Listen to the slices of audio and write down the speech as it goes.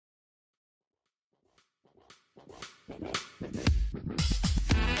I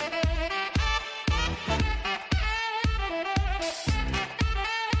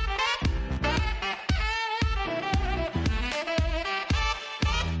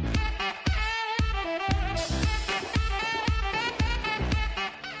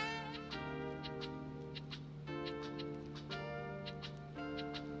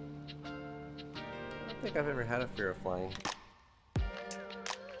don't think I've ever had a fear of flying. I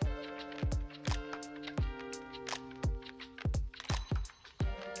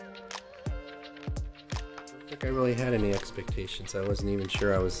don't think I really had any expectations. I wasn't even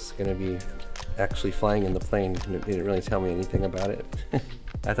sure I was going to be actually flying in the plane. It didn't really tell me anything about it.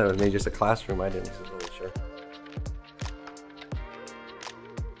 I thought it was maybe just a classroom. I wasn't really sure.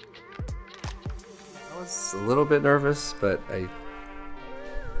 I was a little bit nervous, but I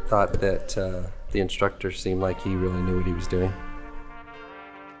thought that the instructor seemed like he really knew what he was doing.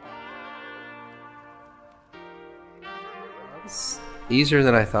 It was easier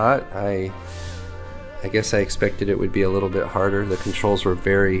than I thought. I guess I expected it would be a little bit harder. The controls were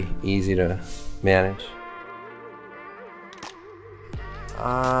very easy to manage.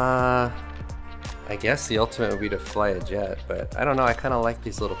 I guess the ultimate would be to fly a jet, but I don't know. I kind of like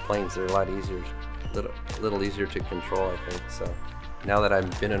these little planes. They're a lot easier, little easier to control, I think. So now that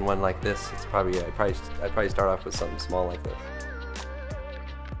I've been in one like this, it's probably I'd probably start off with something small like this.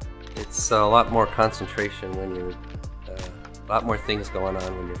 It's a lot more concentration when you're a lot more things going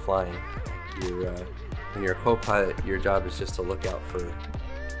on when you're flying. When you're a co-pilot, your job is just to look out for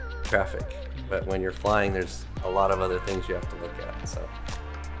traffic. But when you're flying, there's a lot of other things you have to look at. So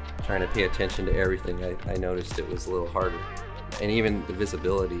trying to pay attention to everything, I noticed it was a little harder. And even the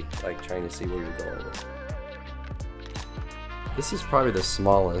visibility, like trying to see where you're going. This is probably the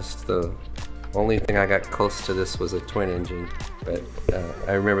smallest. The only thing I got close to this was a twin engine, but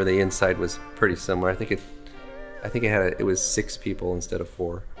I remember the inside was pretty similar. I think it was 6 people instead of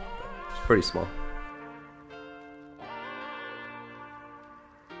 4. It's pretty small.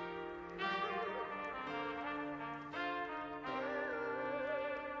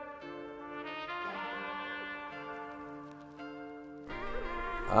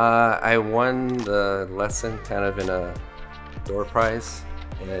 I won the lesson kind of in a door prize,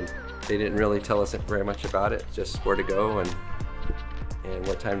 and they didn't really tell us very much about it, just where to go and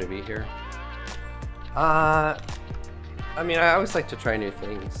what time to be here. I mean, I always like to try new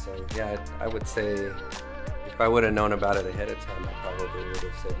things, so yeah, I would say if I would have known about it ahead of time, I probably would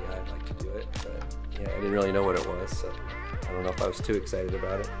have said, yeah, I'd like to do it, but yeah, I didn't really know what it was, so I don't know if I was too excited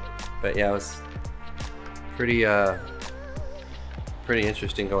about it. But yeah, it was pretty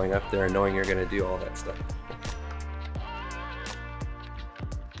interesting going up there and knowing you're going to do all that stuff.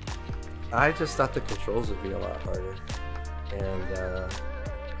 I just thought the controls would be a lot harder, and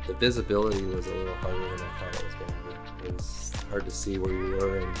the visibility was a little harder than I thought it was going to be. It was hard to see where you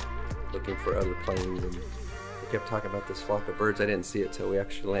were and looking for other planes, and we kept talking about this flock of birds. I didn't see it till we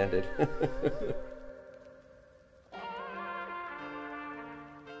actually landed.